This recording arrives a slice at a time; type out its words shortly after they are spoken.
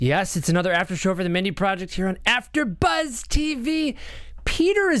Yes, it's another after show for the Mindy Project here on AfterBuzz TV.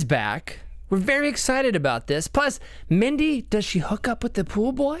 Peter is back. We're very excited about this. Plus, Mindy, does she hook up with the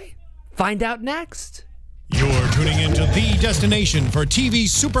pool boy? Find out next. You're tuning into the destination for TV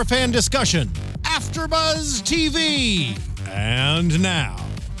superfan discussion, AfterBuzz TV. And now,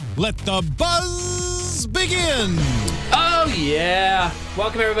 let the buzz begin. Oh, yeah.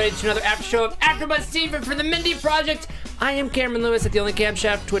 Welcome, everybody, to another after show of AfterBuzz TV for the Mindy Project. I am Cameron Lewis at The Only Cam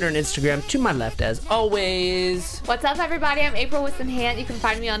Chef, Twitter and Instagram. To my left, as always. What's up, everybody? I'm April Wissenhant. You can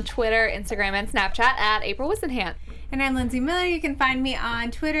find me on Twitter, Instagram, and Snapchat at April Wissenhant. And I'm Lindsay Miller. You can find me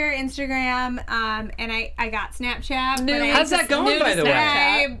on Twitter, Instagram, and I got Snapchat. How's that going, by the way?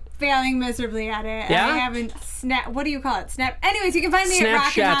 I'm failing miserably at it. Yeah? I haven't what do you call it? Anyways, you can find me at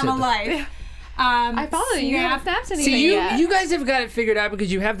Rockin' Mama Life. I follow you. You haven't snapped anything yet. You guys have got it figured out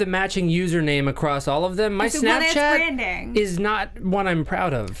because you have the matching username across all of them. My Snapchat is not one I'm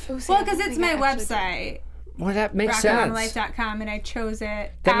proud of. Well, because it's my website. Well, that makes sense. RockinMamaLife.com, and I chose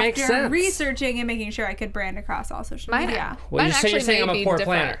it after researching and making sure I could brand across all social media. Well, you're saying I'm a poor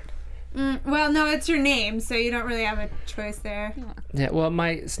planner. Well, no, it's your name, so you don't really have a choice there. Yeah, well,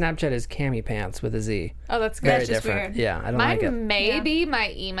 my Snapchat is Cami Pants with a Z. Oh, that's good. Very That's just different. weird. Yeah, I don't like it. Mine may be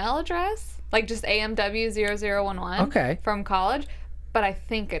my email address, like just AMW0011 Okay. from college, but I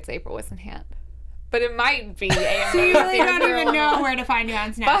think it's April Wissenhant. But it might be AMW0011. So you really don't even know where to find you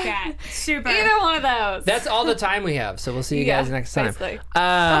on Snapchat. Super. Either one of those. That's all the time we have, so we'll see you guys next time. Basically.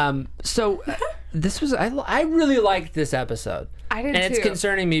 This was I really liked this episode. I did and too. it's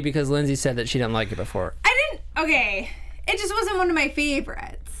concerning me because Lindsay said that she didn't like it before. Okay. It just wasn't one of my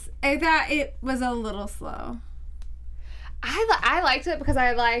favorites. I thought it was a little slow. I liked it because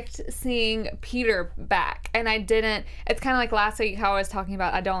I liked seeing Peter back, and I didn't. It's kind of like last week how I was talking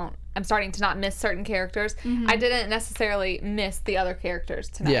about I'm starting to not miss certain characters. Mm-hmm. I didn't necessarily miss the other characters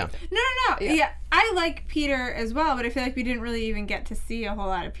tonight. Yeah. No. Yeah, I like Peter as well, but I feel like we didn't really even get to see a whole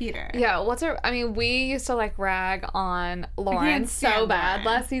lot of Peter. Yeah, we used to rag on Lauren so bad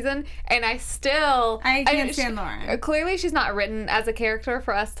last season, and I can't stand Lauren. Clearly, she's not written as a character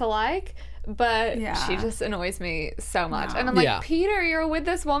for us to like. But she just annoys me so much. No. And I'm like, Peter, you're with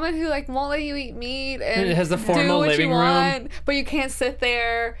this woman who won't let you eat meat and it has the formal do what living you want, room. But you can't sit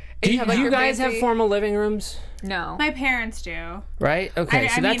there. Do you guys have formal living rooms? No. My parents do. Right? Okay,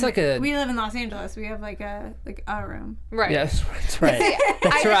 so that's we live in Los Angeles. We have a room. Right. Yes, that's right.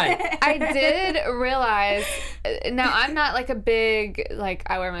 That's right. I did realize, now I'm not a big,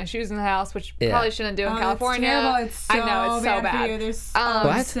 I wear my shoes in the house, which probably shouldn't do in California. It's so I know, it's so bad. For you. There's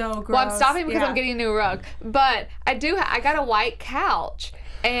what? So gross. Well, I'm stopping because I'm getting a new rug. But I got a white couch,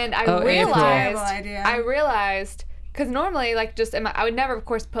 and I realized, because normally, I would never, of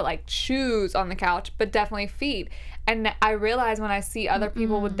course, put shoes on the couch, but definitely feet. And I realize when I see other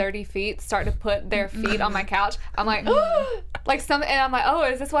people with dirty feet start to put their feet on my couch, I'm like, oh, and I'm like, oh,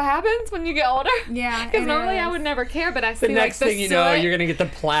 is this what happens when you get older? Yeah. Because normally I would never care, but I see the next thing you know, you're gonna get the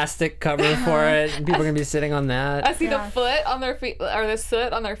plastic cover for it, and people are gonna be sitting on that. I see the foot on their feet, or the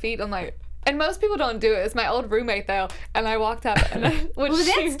soot on their feet. I'm like. And most people don't do it. It's my old roommate, though. And I walked up. And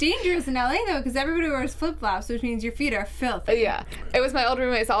that's dangerous in LA, though, because everybody wears flip-flops, which means your feet are filthy. Yeah. It was my old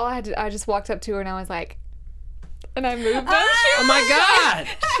roommate, so I just walked up to her, and I was like, and I moved them. Oh, my God.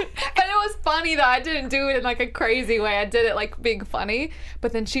 But it was funny, though. I didn't do it in, a crazy way. I did it, being funny.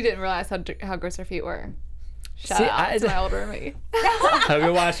 But then she didn't realize how gross her feet were. Shout out to my old roommate. I hope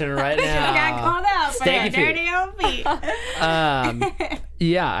you're watching it right now. I got called out for your dirty old feet.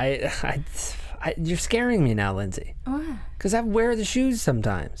 Yeah, you're scaring me now, Lindsay. What? Because I wear the shoes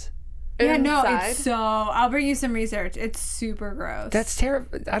sometimes. Yeah, no, I'll bring you some research. It's super gross. That's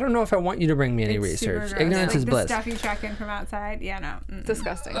terrible. I don't know if I want you to bring me any research. Ignorance is bliss. The stuff you check in from outside. Yeah, no.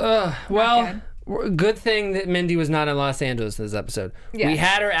 Disgusting. Well, good thing that Mindy was not in Los Angeles this episode. Yes. We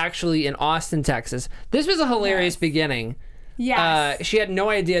had her actually in Austin, Texas. This was a hilarious beginning. Yes. She had no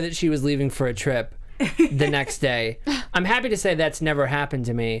idea that she was leaving for a trip the next day. I'm happy to say that's never happened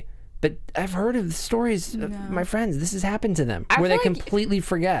to me. But I've heard of the stories of my friends. This has happened to them where they completely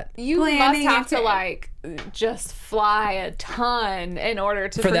forget. You must have to just fly a ton in order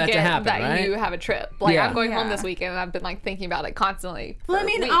to forget that to happen, right? You have a trip. I'm going home this weekend, and I've been thinking about it constantly. Well, I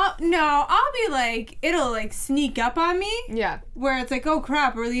mean, I'll be it'll sneak up on me. Yeah. Where it's oh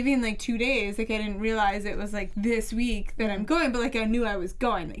crap, we're leaving 2 days. I didn't realize it was this week that I'm going, but I knew I was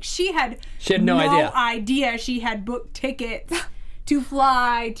going. She had no idea she had booked tickets to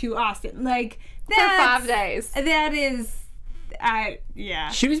fly to Austin. For 5 days. That is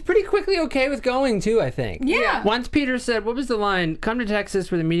She was pretty quickly okay with going, too, I think. Yeah. Once Peter said, what was the line? Come to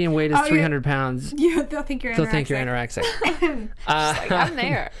Texas where the median weight is 300 pounds. Yeah, they'll think you're anorexic. Like, I'm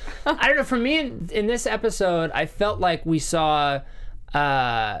there. I don't know. For me, in this episode, I felt like we saw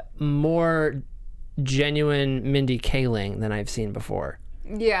more genuine Mindy Kaling than I've seen before.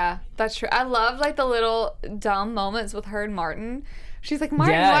 Yeah, that's true. I love like the little dumb moments with her and Martin. She's like,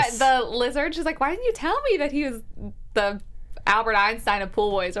 Martin, Yes. what? The lizard? She's like, why didn't you tell me that he was the Albert Einstein of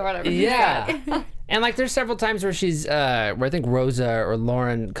pool boys or whatever? Yeah. And like there's several times where she's where I think Rosa or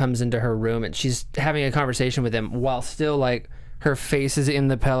Lauren comes into her room and she's having a conversation with him while still like her face is in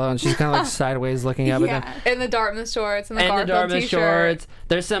the pillow and she's kind of like sideways looking up at him. In the Dartmouth shorts and the Garfield t-shirt. Shorts.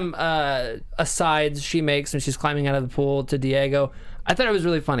 There's some asides she makes when she's climbing out of the pool to Diego. I thought it was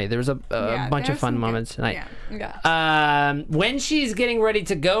really funny. There was a bunch of fun moments tonight. Yeah. When she's getting ready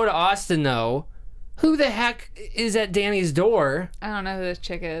to go to Austin, though, who the heck is at Danny's door? I don't know who this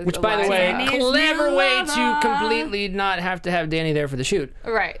chick is. Which, by the way, Danny's clever new way to lover. completely not have to have Danny there for the shoot.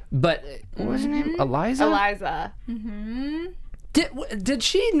 Right. But what was her name? Eliza? Eliza. Did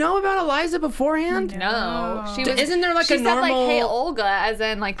she know about Eliza beforehand? No. She was, Isn't there like she a said normal... like, hey, Olga, as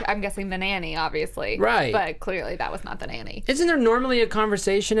in like, I'm guessing the nanny, obviously. Right. But clearly that was not the nanny. Isn't there normally a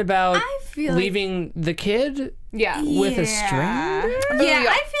conversation about I feel like- leaving the kid Yeah. with a stranger? Yeah,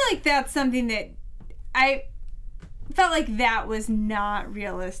 I feel like that's something that I felt like that was not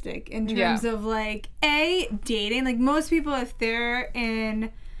realistic in terms of like dating. Like most people, if they're in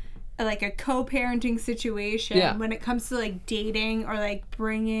like a co-parenting situation, when it comes to like dating or like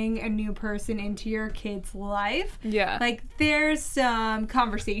bringing a new person into your kid's life, like there's some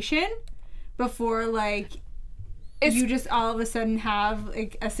conversation before like you just all of a sudden have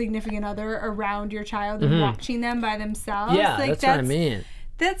like a significant other around your child and watching them by themselves. Yeah, like, that's what I mean.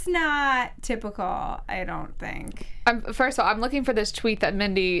 That's not typical, I don't think. First of all, I'm looking for this tweet that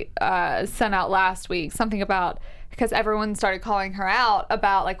Mindy sent out last week. Something about, because everyone started calling her out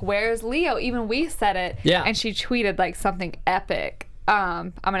about, like, where's Leo? Even we said it. Yeah. And she tweeted, like, something epic.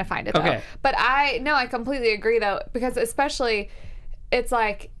 I'm going to find it, though. Okay. But I completely agree, though, because especially, it's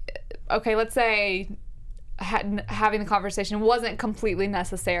like, okay, let's say having the conversation wasn't completely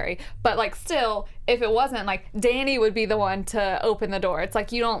necessary, but like still, if it wasn't, like Danny would be the one to open the door. It's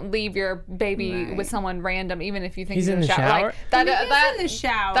like you don't leave your baby with someone random, even if you think he's in the shower. Like, that in the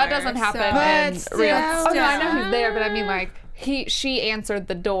shower. That doesn't happen But in real. still. Oh no, I know he's there, but I mean like she answered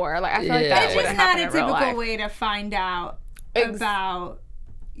the door. Like I feel like that It's would just happen not a in real typical life. way to find out about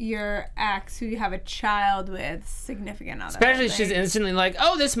your ex who you have a child with, significant other. Especially she's instantly like,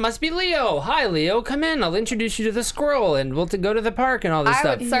 oh, this must be Leo. Hi, Leo. Come in. I'll introduce you to the squirrel and we'll go to the park and all this I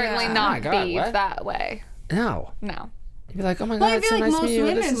stuff. would certainly Yeah. Oh my not God, be what? that way. No. No. You'd be like, oh my God, Well, I it's feel so like nice to most meet you.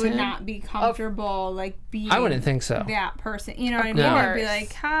 This women is would him. not be comfortable like being I wouldn't think so. that person. You know what I mean? No. I'd be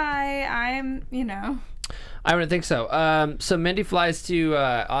like, hi, I'm, I wouldn't think so. So Mindy flies to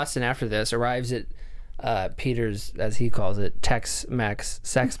Austin after this, arrives at Peter's, as he calls it, Tex-Mex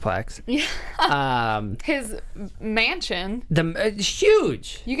Sexplex. His mansion. It's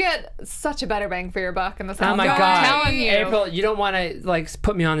huge. You get such a better bang for your buck in this. Oh my I'm God. telling you. April, you don't want to like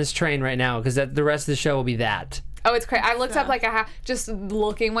put me on this train right now because the rest of the show will be that. Oh, it's crazy. I looked up like just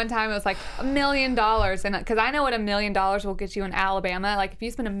looking one time. It was like $1 million, and because I know what $1 million will get you in Alabama. Like if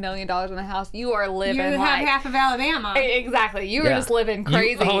you spend $1 million on a house, you are living. you have like, half of Alabama. Exactly. You were just living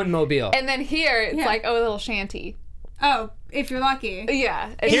crazy. You own Mobile. And then here it's like a little shanty. Oh, if you're lucky. Yeah,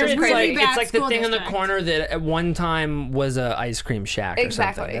 it's Here just it's crazy. like bad it's like the school thing in the district. corner that at one time was a ice cream shack or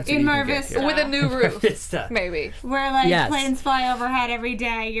Exactly. something. That's In what you can Mar get Vista. here. with a new roof, Vista. maybe. Where like Yes. planes fly overhead every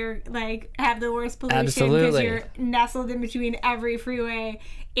day, you're like have the worst pollution because Absolutely. you're nestled in between every freeway,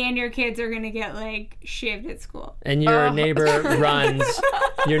 and your kids are gonna get like shaved at school. And your neighbor runs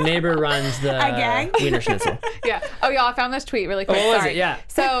the gang? Wiener Schnitzel. Yeah. Oh, y'all, I found this tweet really quick. Oh, what was Sorry. it? Yeah.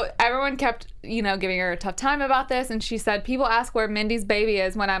 So everyone kept, giving her a tough time about this, and she said, people ask where Mindy's baby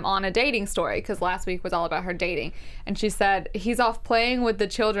is when I'm on a dating story, because last week was all about her dating. And she said, he's off playing with the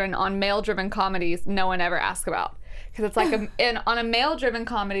children on male-driven comedies no one ever asks about. Because it's like on a male-driven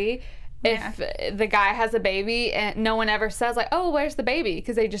comedy, if the guy has a baby and no one ever says like, oh, where's the baby?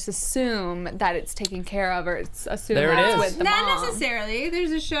 Because they just assume that it's taken care of or it's assumed There it that is. it's with the Not mom. necessarily.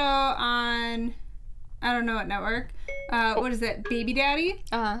 There's a show on I don't know what network. What is it? Baby Daddy?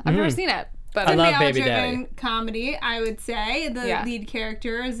 I've never seen it. But I love Baby male-driven Daddy. comedy, I would say. The lead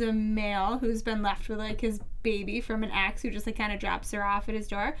character is a male who's been left with like his baby from an ex who just like kind of drops her off at his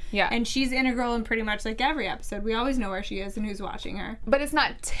door. Yeah. And she's integral in pretty much like every episode. We always know where she is and who's watching her. But it's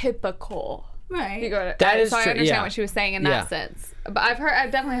not typical. Right. You go to, That is so I true, understand yeah. what she was saying in Yeah. that sense. But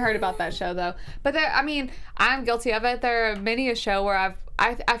I've definitely heard about that show though. But I'm guilty of it. There are many a show where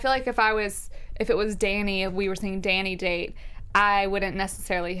I feel like if it was Danny, if we were seeing Danny date, I wouldn't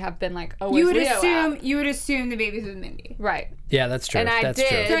necessarily have been like, oh, You where's would Leo assume at? You would assume the baby's with Mindy. Right. Yeah, that's true. And I that's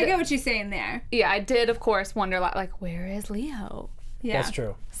did. So true. I get what you're saying there. Yeah, I did of course wonder like where is Leo? Yeah. That's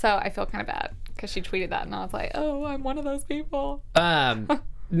true. So I feel kind of bad because she tweeted that and I was like, oh, I'm one of those people.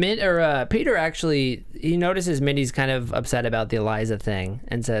 Peter actually, he notices Mindy's kind of upset about the Eliza thing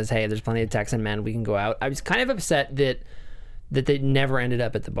and says, hey, there's plenty of Texan men, we can go out. I was kind of upset that they never ended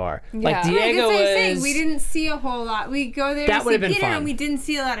up at the bar. Like Yeah. Diego Right, that's what I'm saying. was... We didn't see a whole lot. We go there That to would see have been Peter, fun. and we didn't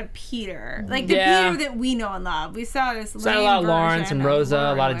see a lot of Peter. Like the Yeah. Peter that we know and love. We saw this Saw a lame lot of Lawrence version and of Rosa, a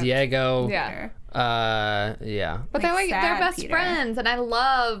lot of Lawrence. Diego. Yeah. Yeah. But Like they're sad best Peter. friends, and I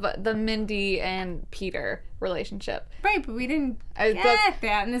love the Mindy and Peter relationship. Right, but we didn't I- get that's-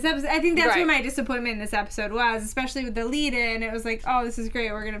 that in this episode. I think that's Right. where my disappointment in this episode was, especially with the lead-in. It was like, oh, this is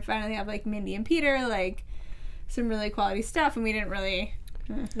great. We're going to finally have, like, Mindy and Peter, like, some really quality stuff, and we didn't really...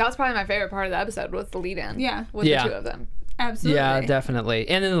 That was probably my favorite part of the episode was the lead-in. Yeah. With Yeah. the two of them. Absolutely. Yeah, definitely.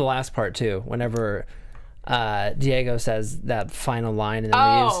 And then the last part, too, whenever Diego says that final line and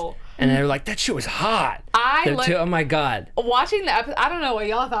then leaves. And they're like, that shit was hot. Oh, my God. Watching the episode, I don't know what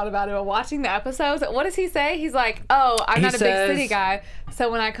y'all thought about it, but watching the episodes, what does he say? He's like, oh, I'm not a big city guy, so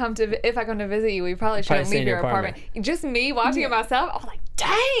when I come to, if I come to visit you, we probably shouldn't stay in leave your your apartment. Just me watching it myself, I was like,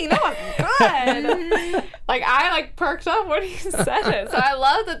 dang, that was good. Like, I, like, perked up when he said it. So I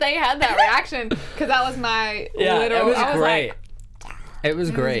love that they had that reaction, because that was my literal, it was I great. like, It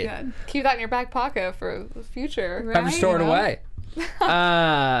was great. Good. keep that in your back pocket for the future. Right. Probably store it You know? away.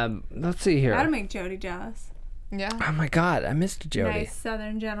 Let's see here. That'll make Jody jealous. Yeah. Oh my God, I missed Jody. Nice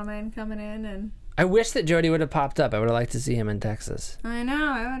southern gentleman coming in, and I wish that Jody would have popped up. I would have liked to see him in Texas. I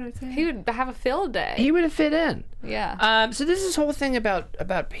know, I would have too. He would have a field day. He would have fit in. Yeah. So this is whole thing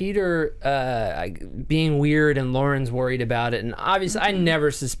about Peter being weird and Lauren's worried about it, and obviously I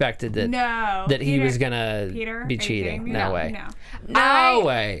never suspected that No. he was gonna Peter, be are you cheating. kidding me? No way. No. No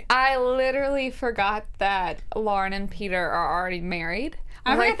way. I literally forgot that Lauren and Peter are already married.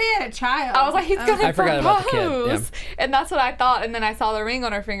 I forgot they had a child. I was like, he's gonna I forgot about the kid, propose. And that's what I thought. And then I saw the ring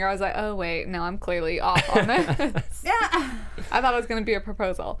on her finger. I was like, oh, wait, no, I'm clearly off on this. Yeah. I thought it was going to be a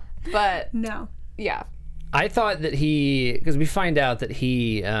proposal. But, No. yeah. I thought that because we find out that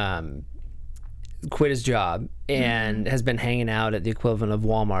he quit his job and has been hanging out at the equivalent of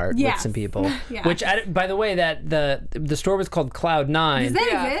Walmart with Yes. some people. Yes. Which, by the way, that the store was called Cloud 9. Does that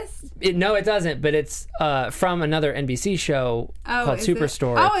Yeah. exist? No, it doesn't, but it's from another NBC show called is it?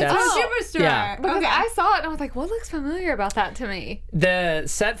 Superstore. Oh, it's That's- from Superstore. yeah. Because Okay. I saw it and I was like, what looks familiar about that to me? The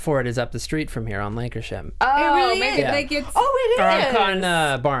set for it is up the street from here on Lancashire. Oh, It really maybe. is. Yeah. Like, it's... Oh, it Or is.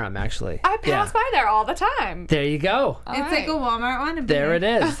 on Barham, actually. I pass by there all the time. There you go. All It's like a right. Walmart wannabe. There it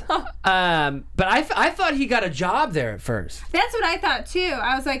is. But I thought he got a job there at first. That's what I thought too.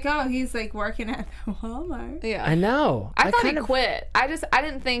 I was like, oh, he's like working at the Walmart. Yeah. I know. I thought he kind of quit. I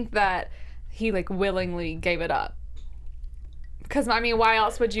didn't think that he like willingly gave it up. Because I mean, why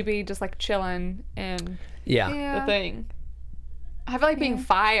else would you be just like chilling in Yeah. the thing? I feel like being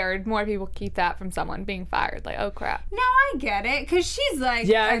fired. More people keep that from someone being fired. Like, oh crap. No, I get it, because she's like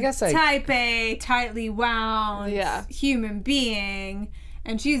Yeah, I a guess I- type A, tightly wound Yeah. human being,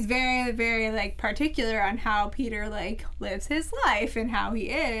 and she's very, very like particular on how Peter like lives his life and how he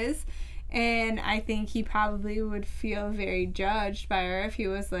is. And I think he probably would feel very judged by her if he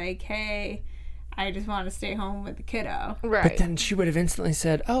was like, hey, I just want to stay home with the kiddo. Right. But then she would have instantly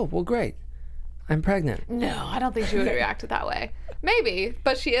said, "Oh, well, great. I'm pregnant." no, I don't think she would have reacted that way. Maybe,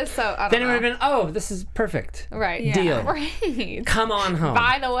 but she is so. I don't Then it know. would have been, "Oh, this is perfect. right. Yeah. Deal. Right. Come on home."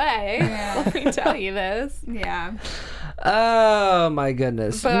 By the way, Yeah. let me tell you this. Yeah. Oh my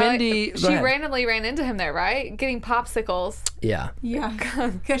goodness, But Mindy. go she ahead. randomly ran into him there, right? Getting popsicles. Yeah. Yeah.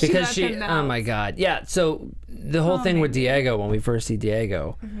 Because Because she, oh my God, yeah. So the whole thing with Diego, when we first see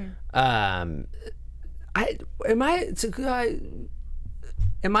Diego,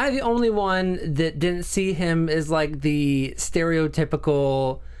 am I the only one that didn't see him as like the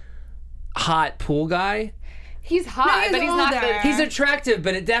stereotypical hot pool guy? He's hot, he's but he's not older. the. He's attractive,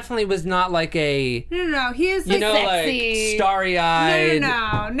 but it definitely was not like a, No, he is you like know, sexy. like starry-eyed.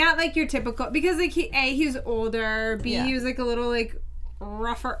 No, not like your typical, because like he was older. B, Yeah. he was like a little like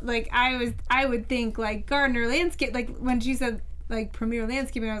rougher. Like I would think like Gardner landscape. Like when she said like Premier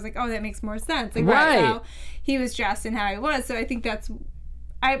Landscaping, I was like, oh, that makes more sense. Like Right. how he was dressed and how he was. So I think that's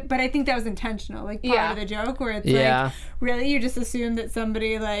But I think that was intentional, like part of the joke, where it's like, really, you just assume that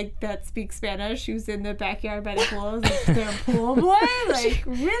somebody like that speaks Spanish who's in the backyard by the pool is like their pool boy. Like,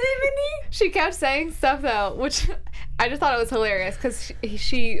 really, Mindy? She kept saying stuff though, which I just thought it was hilarious because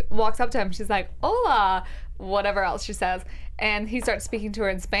she walks up to him, she's like, "Hola," whatever else she says, and he starts speaking to her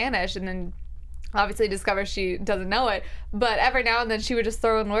in Spanish, and then obviously discovers she doesn't know it. But every now and then she would just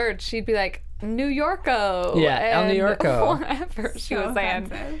throw in words. She'd be like, New Yorko. Yeah, El New Yorko. Whatever she was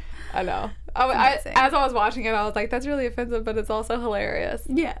offensive. saying. I know. As I was watching it, I was like, that's really offensive, but it's also hilarious.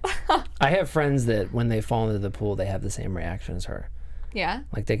 Yeah. I have friends that when they fall into the pool, they have the same reaction as her. Yeah.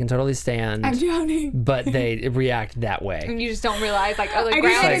 Like they can totally stand. I'm drowning. But they react that way. And you just don't realize, like, oh, the I do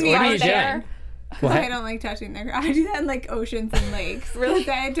ground that is in the right ocean. there. What? I don't like touching the ground. I do that in like oceans and lakes. Really?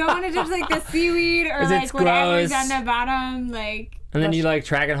 I don't want to touch like the seaweed or like whatever's on the bottom. Like. And then you like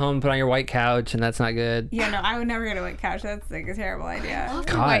track it home, put on your white couch, and that's not good. Yeah, no, I would never get a white couch. That's like a terrible idea.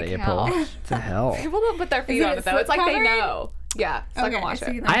 God, April. What the hell? People don't put their feet on it though. It's like they know. Yeah, so I can watch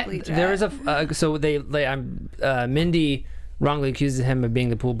it. There is a so Mindy wrongly accuses him of being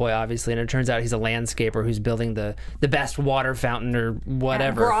the pool boy, obviously, and it turns out he's a landscaper who's building the best water fountain or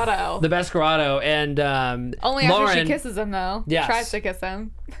whatever. Grotto. The best grotto. And only Lauren, after she kisses him, though. Yes. Tries to kiss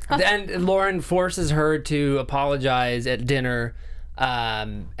him. And Lauren forces her to apologize at dinner.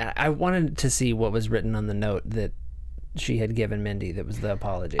 And I wanted to see what was written on the note that she had given Mindy that was the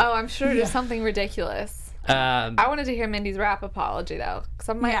apology. Oh, I'm sure just something ridiculous. I wanted to hear Mindy's rap apology though, because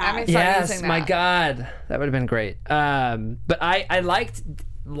I might start using that. My God, that would have been great. But I liked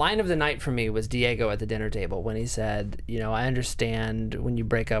line of the night for me was Diego at the dinner table when he said, you know, I understand when you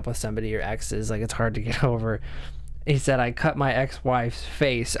break up with somebody, your exes, like it's hard to get over. He said, I cut my ex-wife's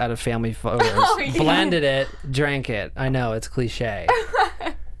face out of family photos, blended it, drank it. I know, it's cliche.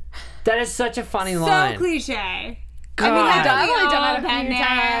 That is such a funny line. So cliche. God. I mean, I've we done all it a been few there.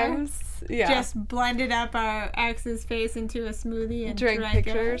 times. Yeah. Just blended up our ex's face into a smoothie and drank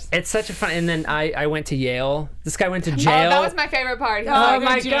pictures. It's such a fun. And then I went to Yale. This guy went to jail. Oh, that was my favorite part. Oh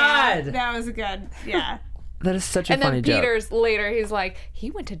my God. That was good. Yeah. That is such a and funny then joke. Peter's later, he's like, he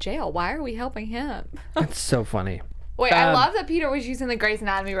went to jail. Why are we helping him? It's so funny. Wait, I love that Peter was using the Grey's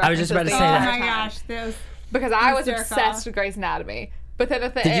Anatomy references. I was just about to say the that. Oh entire my time. gosh. Those. Because I was obsessed with Grey's Anatomy. But then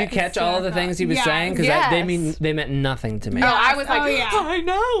at the Did end, you catch all of the things he was saying? Because they meant nothing to me. Oh, I was like, yeah. I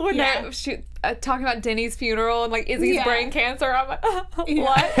know. When they're talking about Denny's funeral and like Izzy's brain cancer, I'm like,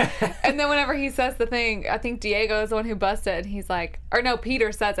 what? And then whenever he says the thing, I think Diego is the one who busted. And he's like, or no,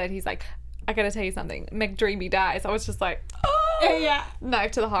 Peter says it. He's like, I gotta tell you something. McDreamy dies. I was just like, oh, yeah,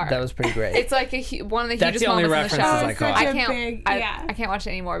 knife to the heart. That was pretty great. It's like one of the hugest the only moments in the show. references I caught. I can't watch it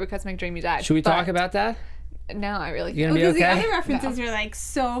anymore because McDreamy died. Should we talk about that? No, I really You can't. gonna be Because okay? the other references are like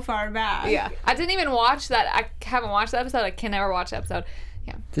so far back. Yeah, I didn't even watch that. I haven't watched the episode. I can never watch the episode.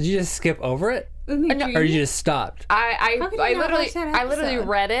 Yeah. Did you just skip over it? No. Or you just stopped? I How could you not watch that literally episode?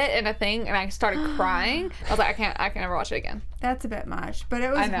 read it in a thing and I started crying. I was like, I can never watch it again. That's a bit much, but it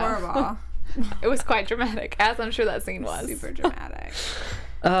was I know. horrible. It was quite dramatic, as I'm sure that scene was. Super dramatic.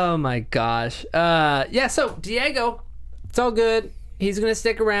 Oh my gosh. Yeah, so Diego, it's all good. He's going to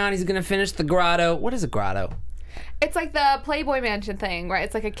stick around. He's going to finish the grotto. What is a grotto? It's like the Playboy Mansion thing, right?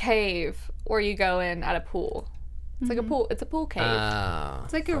 It's like a cave where you go in at a pool. It's like a pool. It's a pool cave.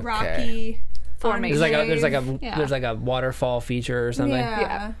 It's like a rocky formation. There's like a waterfall feature or something.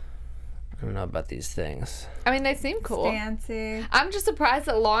 Yeah. I don't know about these things. I mean, they seem cool. Fancy. I'm just surprised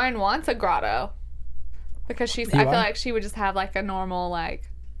that Lauren wants a grotto because I feel like she would just have like a normal like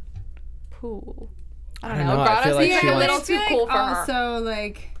pool. I don't know. I Grotto feel like seems she like a wants- little too cool for her. Also,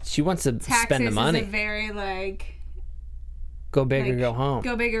 like She wants to Texas spend the money. is a very like Go big or like, go home.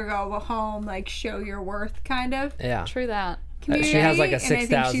 go big or go home, like show your worth kind of Yeah. True that. community. She has like a and I think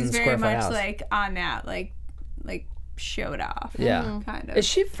 6,000 she's square very foot much house. like on that, like showed off. Yeah. Kind of. Is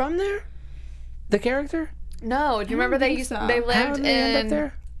she from there? The character? No, do you remember they think so. they How lived did they end up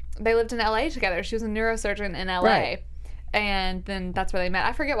there? they lived in LA together. She was a neurosurgeon in LA. Right. And then that's where they met.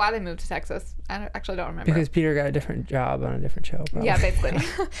 I forget why they moved to Texas. I actually don't remember. Because Peter got a different job on a different show. Probably. Yeah, basically.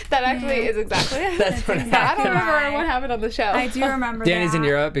 That actually is exactly it. That's what I don't exactly remember right. what happened on the show. I do remember Danny's that. in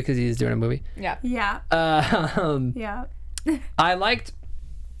Europe because he's doing a movie. Yeah. Yeah. Yeah. I liked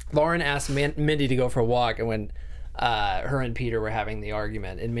Lauren asked Mindy to go for a walk, and when her and Peter were having the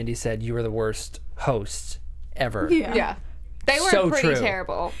argument, and Mindy said, "You were the worst host ever." Yeah. Yeah. They were So pretty true.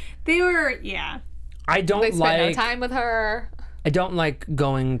 terrible. They were, yeah. I don't They spent like no time with her. I don't like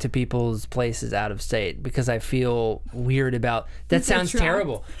going to people's places out of state because I feel weird about that. Sounds trapped.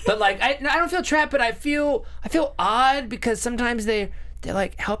 terrible, but like I don't feel trapped, but I feel odd because sometimes they're they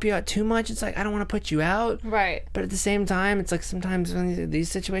like help you out too much. It's like, I don't want to put you out. Right. But at the same time, it's like sometimes when these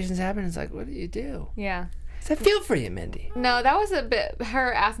situations happen, it's like, what do you do? Yeah. I feel for you, Mindy. No, that was a bit,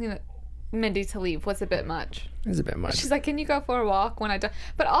 her asking Mindy to leave was a bit much. It was a bit much. She's like, can you go for a walk when I do?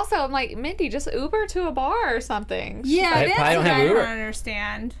 But also, I'm like, Mindy, just Uber to a bar or something. Yeah, They that's probably don't what have I Uber. don't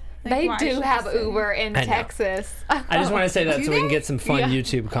understand. Like, They why do should have I say- Uber in I know. Texas. I just want to say that Do so we can they? get some fun Yeah.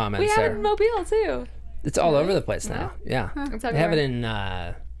 YouTube We comments have it there. in Mobile, too. It's all over the place now. Yeah. It's They have it everywhere.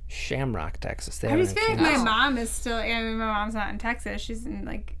 in Shamrock, Texas. They I have it just in feel like Kansas. my mom is still. I mean, my mom's not in Texas. She's in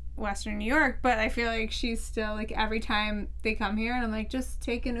like Western New York. But I feel like she's still like every time they come here, and I'm like, just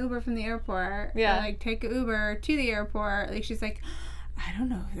take an Uber from the airport. Yeah. Or, like take an Uber to the airport. Like she's like, I don't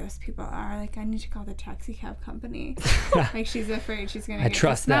know who those people are. Like I need to call the taxi cab company. Like she's afraid she's gonna get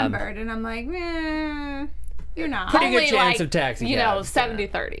trust them. dismembered. And I'm like, you're not. Pretty good Only chance like, of taxi you know, cabs,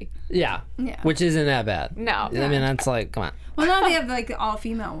 70-30. Yeah. Yeah. Which isn't that bad. No. I mean, that's like, come on. Well, now they have like the all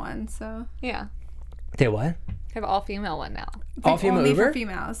female one. So Yeah. They what? They have an all-female one now. it's All like female only Uber? for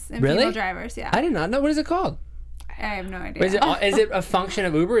females and Really? female drivers. Yeah. I did not know. What is it called? I have no idea. Is it a function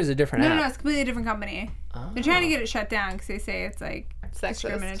of Uber or is it a different No, app? no, it's a completely different company. They're trying to get it shut down because they say it's like Sexist.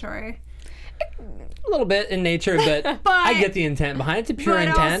 discriminatory. A little bit in nature, but, I get the intent behind it. It's a pure But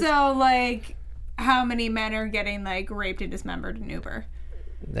intent. also, like, how many men are getting like raped and dismembered in Uber?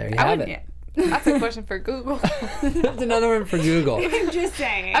 There you have it. Yeah. That's a question for Google. That's another one for Google. I'm just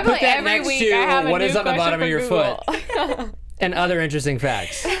saying. I feel like that every next week to I have a what new is on the question bottom of for your Google. And other interesting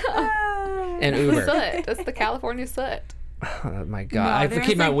facts. And Uber. Soot. That's the California soot. Oh my god. I have to there's,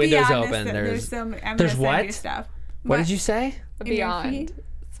 keep my like, windows beyond open. this, There's so many, I'm there's gonna send what? you stuff. What did you say? In your Beyond. feed?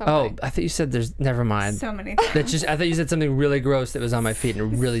 Oh, Something. I thought you said there's never mind. So many things. That just I thought you said something really gross that was on my feet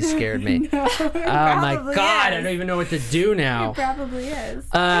and it really scared me. No, it Oh my probably god, I is. don't even know what to do now. It probably is.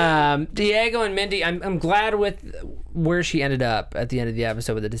 Diego and Mindy, I'm glad with where she ended up at the end of the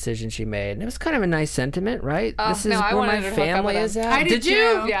episode with the decision she made. And it was kind of a nice sentiment, right? Oh, This is no, I where my Oh, wanted to hook up family with is him. at. I did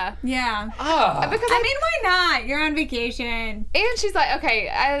you? too. Yeah. Yeah. Oh, Because I mean, why not? You're on vacation. and she's like, okay,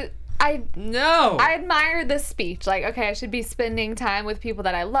 I no. admire this speech. Like, okay, I should be spending time with people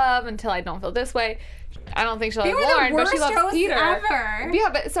that I love until I don't feel this way. I don't think she'll They like were the Lauren, but she worst loves hosts Peter. ever. Yeah,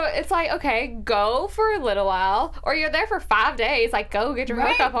 but so it's like, okay, go for a little while, or you're there for 5 days. Like, go get your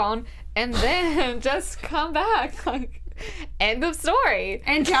Right. hookup on, and then just come back. Like, end of story.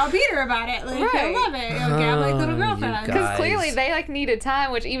 And tell Peter about it. Like, Right. he'll love it. He'll get like little Oh, girlfriend. you Because Guys. clearly they like needed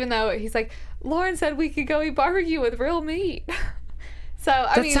time. Which even though he's like, Lauren said we could go eat barbecue with real meat. So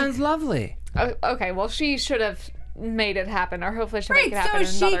I That mean, sounds lovely. okay. Well, she should have made it happen, or hopefully she'll make it Right, happen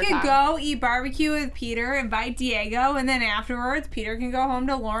so she another could time. go eat barbecue with Peter, invite Diego, and then afterwards Peter can go home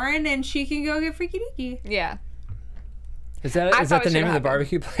to Lauren and she can go get freaky deaky. Yeah. Is that I is thought that the it name of the should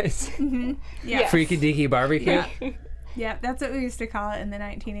barbecue place? Yeah. Yeah. Freaky Deaky Barbecue? Yeah. Yeah, that's what we used to call it in the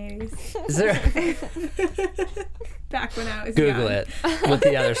 1980s. Is there Back when I was Google young. it with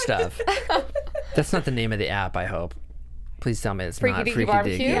the other stuff. That's not the name of the app, I hope. Please tell me it's Freaky not Deaky Freaky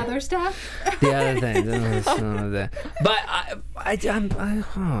Barbecue? Deaky. The other stuff? The other thing. But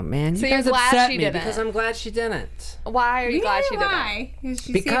oh man, you So you're guys glad upset she me didn't. because I'm glad she didn't. Why are you glad she didn't? Why? Is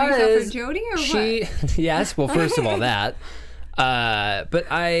she saving herself Because for Jody or she, what? yes, well, first of all that, but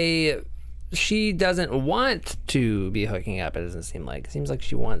she doesn't want to be hooking up. It doesn't seem like. It seems like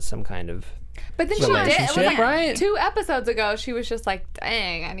she wants some kind of. But then she did. It was Relationship, like right? 2 episodes ago. She was just like,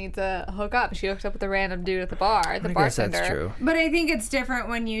 "Dang, I need to hook up." She hooked up with a random dude at the bar, the I guess bartender. that's true. But I think it's different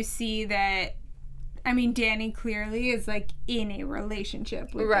when you see that. I mean, Danny clearly is like in a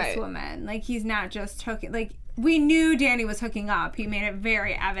relationship with Right. this woman. Like he's not just hooking. Like we knew Danny was hooking up. He made it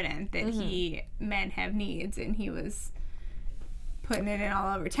very evident that men have needs, and he was putting it in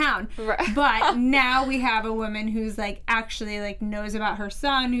all over town. Right. But now we have a woman who's like actually like knows about her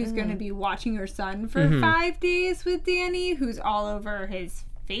son, who's going to be watching her son for 5 days with Danny, who's all over his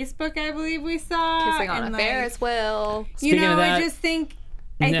Facebook, I believe we saw. Kissing on and, a like, Ferris wheel. Speaking you know, of that, I just think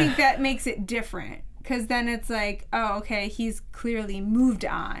I Nah. think that makes it different because then it's like, oh, okay, he's clearly moved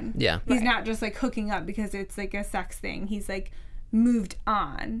on. Yeah. He's not just like hooking up because it's like a sex thing. He's like moved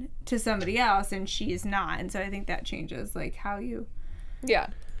on to somebody else, and she's not. And so I think that changes like how you Yeah.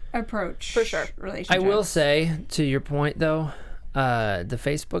 approach For sure. relationships. I will say, to your point though, the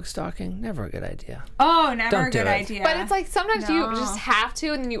Facebook stalking, never a good idea. Oh, never Don't a do good it. idea. But it's like sometimes you No. just have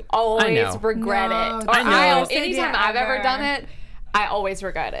to, and then you always know. regret No, it. Or I know. Worst anytime idea I've ever ever. done it, I always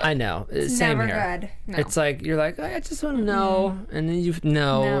regret it. I know. it's Same never here. good. It's like you're like, I just want to know, and then you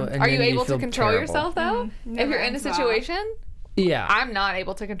know. No. And Are then you able to feel control terrible. yourself though? If never you're in a ends well. situation, Yeah. I'm not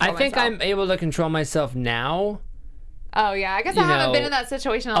able to control I think myself. I'm able to control myself now. Oh yeah, I guess I haven't been in that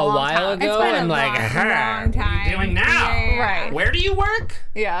situation in a a long while time. ago. It's been I'm a like, long what are you time. doing now? Yeah. Right. Where do you work?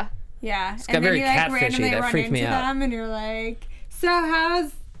 Yeah. Yeah. got And then very you like catfishy. randomly That run freaked into me out. them and you're like, so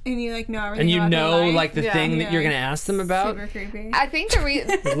how's, and you like know everything And you about their know, life. like the Yeah. thing that you're gonna ask them about. Super creepy. I think the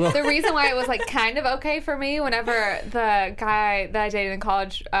reason why it was like kind of okay for me whenever the guy that I dated in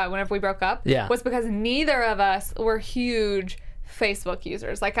college, whenever we broke up, was because neither of us were huge Facebook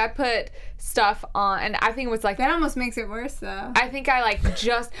users. Like I put stuff on, and I think it was like That almost makes it worse though. I think I like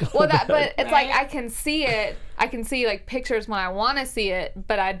just but it's like I can see it. I can see like pictures when I want to see it,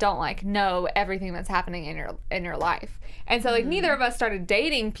 but I don't like know everything that's happening in your life. And so like neither of us started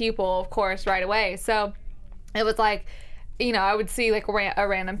dating people, of course, right away. So it was like, you know, I would see like a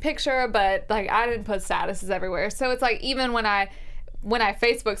random picture, but like I didn't put statuses everywhere. So it's like even when I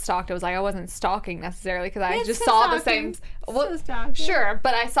Facebook stalked, it was like I wasn't stalking necessarily because I just saw the same. Well, sure,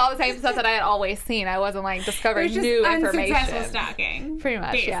 but I saw the same stuff that I had always seen. I wasn't like discovering new information. Unsuccessful stalking. Pretty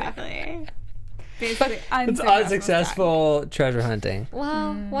much, basically. Basically, It's unsuccessful treasure hunting.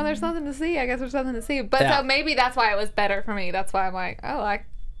 Well, there's nothing to see. I guess there's something to see. But so maybe that's why it was better for me. That's why I'm like, oh, I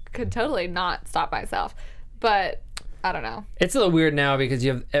could totally not stop myself. But I don't know. It's a little weird now because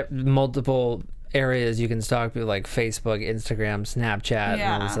you have multiple areas you can stalk people like Facebook, Instagram, Snapchat,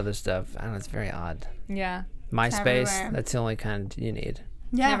 and all this other stuff. I don't know. It's very odd. Yeah. MySpace. everywhere. That's the only kind you need.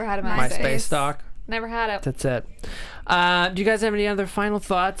 Yeah. Never had a MySpace stalk. Never had it. That's it. Do you guys have any other final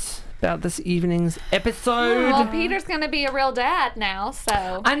thoughts about this evening's episode? Well, Peter's gonna be a real dad now,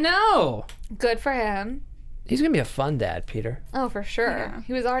 so I know. good for him. He's gonna be a fun dad, Peter. Oh, for sure. Yeah.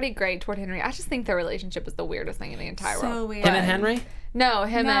 He was already great toward Henry. I just think their relationship is the weirdest thing in the entire So world. weird. Him and Henry? No,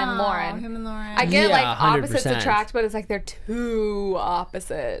 him and Lauren. Him and Lauren. I get Yeah, like opposites 100%. attract, but it's like they're too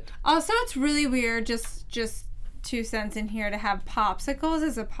opposite. Also, it's really weird. Just 2 cents in here to have popsicles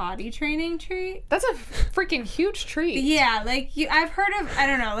as a potty training treat. That's a freaking huge treat. Yeah, like I've heard of. I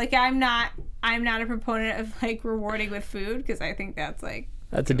don't know. Like I'm not a proponent of like rewarding with food because I think that's like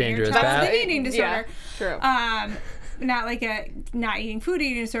That's a dangerous that's path. an eating disorder. Yeah, true. Not like a not eating food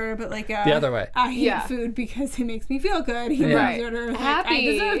eating disorder, but like a The other way. I eat Yeah. food because it makes me feel good. Eating Right. disorder, like, Happy.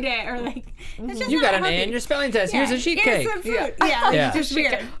 I deserved it, or like it's just You not got an A healthy. in your spelling test. Here's a sheet cake. Here's some food. Yeah. Yeah, like, Yeah. it's just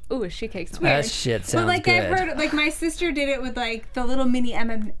weird. Ooh, a sheet cake's weird. That shit sounds But like good. I've heard, like my sister did it with like the little mini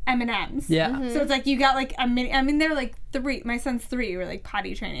M&Ms. Yeah. So it's like you got like a mini. I mean, they're like 3. My son's 3. We're like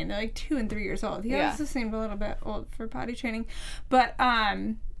potty training. They're like 2 and 3 years old. He also seemed a little bit old for potty training, but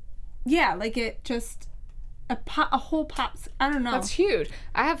yeah, like it just a whole pops. I don't know. That's huge.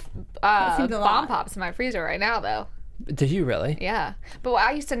 I have seems a bomb lot. pops in my freezer right now, though. Did you really? Yeah, but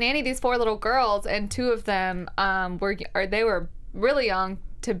I used to nanny these 4 little girls, and 2 of them they were really young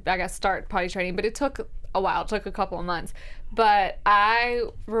to, I guess, start potty training, but it took a while. It took a couple of months, but I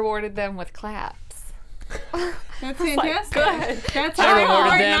rewarded them with claps. That's like, fantastic. good. That's I how I rewarded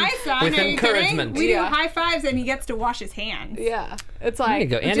reward them my son. with Are you kidding? encouragement. We do Yeah. high fives, and he gets to wash his hands. Yeah, it's There you like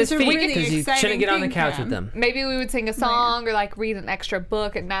go. And Which his is a feet really because you exciting shouldn't get on the thing couch for with them. maybe we would sing a song or like read an extra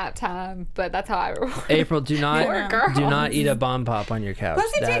book at nap time, but that's how I reward. April, do not girls. do not eat a bomb pop on your couch.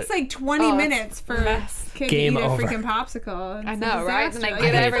 Plus, it That- takes like 20 Oh, minutes for a mess. kid Game to eat over. a freaking popsicle. It's I a know, right? And disaster. they Like,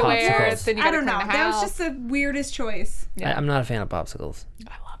 get I hate everywhere. popsicles. Then you I gotta don't know. clean the That was house. just the weirdest choice. Yeah. I'm not a fan of popsicles.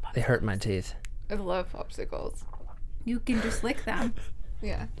 I love popsicles. They hurt my teeth. I love popsicles. You can just lick them.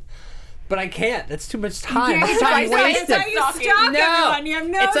 Yeah. But I can't. That's too much time. Yeah, It's time that's wasted. how you stalk everyone. You have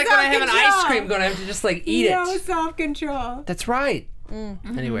no It's like when I have an ice self-control. cream going, I have to just like eat No it. self-control. That's right.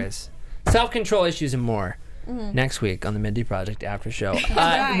 Anyways, self-control issues and more next week on the Mindy Project After Show.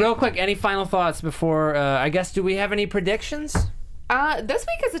 right. Real quick, any final thoughts before? I guess, do we have any predictions? This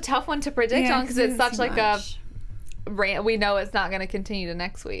week is a tough one to predict on because it's such like a rant. We know it's not going to continue to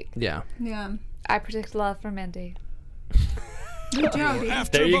next week. Yeah. Yeah. I predict love for Mindy. Good job, dude.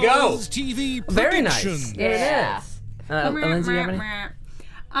 There you go. AfterBuzz TV Very nice. predictions. There Yeah. it is. Lindsay, you have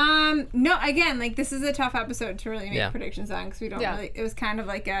any? No, again, like this is a tough episode to really make Yeah. predictions on because we don't Yeah. really. It was kind of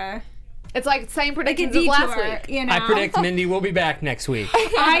like a It's like same like a predictions as detour, last week. you know. I predict Mindy will be back next week.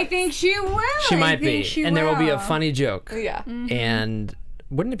 I think she will. She I might think be. she And there will be a will. funny joke. Yeah. And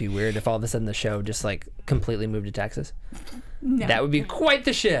wouldn't it be weird if all of a sudden the show just like completely moved to Texas? No. That would be quite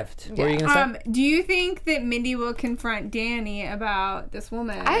the shift. What were you going to say? Do you think that Mindy will confront Danny about this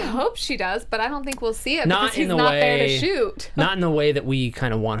woman? I hope she does, but I don't think we'll see it Not because in he's the not there to way- shoot. Not in the way that we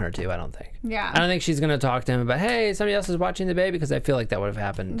kind of want her to, I don't think. Yeah. I don't think she's going to talk to him about, hey, somebody else is watching the baby, because I feel like that would have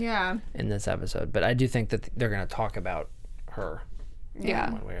happened Yeah. in this episode. But I do think that they're going to talk about her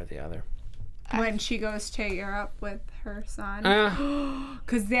Yeah. one way or the other. When she goes to Europe with her son, Uh,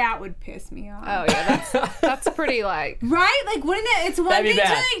 because that would piss me off. Oh yeah, that's pretty like Right? Like, wouldn't it? It's one That'd be thing to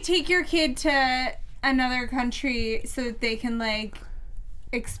bad. like take your kid to another country so that they can like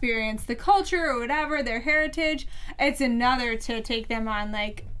experience the culture or whatever, their heritage. It's another to take them on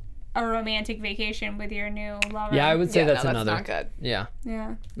like a romantic vacation with your new lover. Yeah, I would say that's no, another. That's not good. Yeah,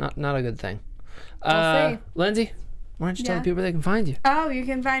 Yeah. not a good thing. We'll see. Lindsay, why don't you tell Yeah. the people they can find you? Oh, you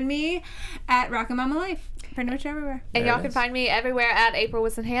can find me at Rockin' Mama Life. Pretty much everywhere. And There y'all it can is. find me everywhere at April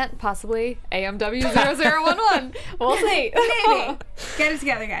Wissenhant, possibly AMW0011. We'll see. Maybe. Get it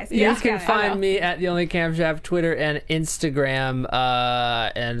together, guys. You Yeah. guys can I find know. me at The Only Camshaft, Twitter and Instagram,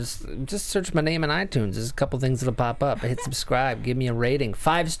 and just search my name in iTunes. There's a couple things that'll pop up. Hit subscribe. Give me a rating.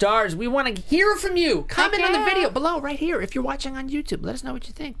 5 stars. We want to hear from you. Comment on the yeah. video below right here. If you're watching on YouTube, let us know what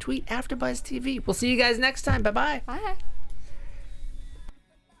you think. Tweet AfterBuzz TV. We'll see you guys next time. Bye-bye. Bye.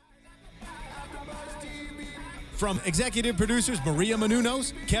 From executive producers Maria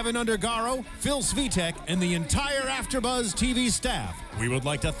Menounos, Kevin Undergaro, Phil Svitek, and the entire AfterBuzz TV staff, we would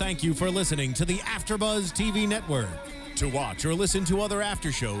like to thank you for listening to the AfterBuzz TV network. To watch or listen to other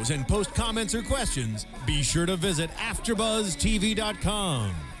after shows and post comments or questions, be sure to visit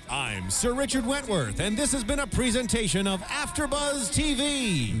AfterBuzzTV.com. I'm Sir Richard Wentworth, and this has been a presentation of AfterBuzz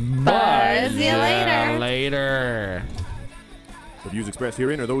TV. Buzz you later. Later. The views expressed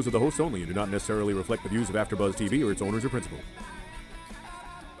herein are those of the hosts only and do not necessarily reflect the views of AfterBuzz TV or its owners or principals.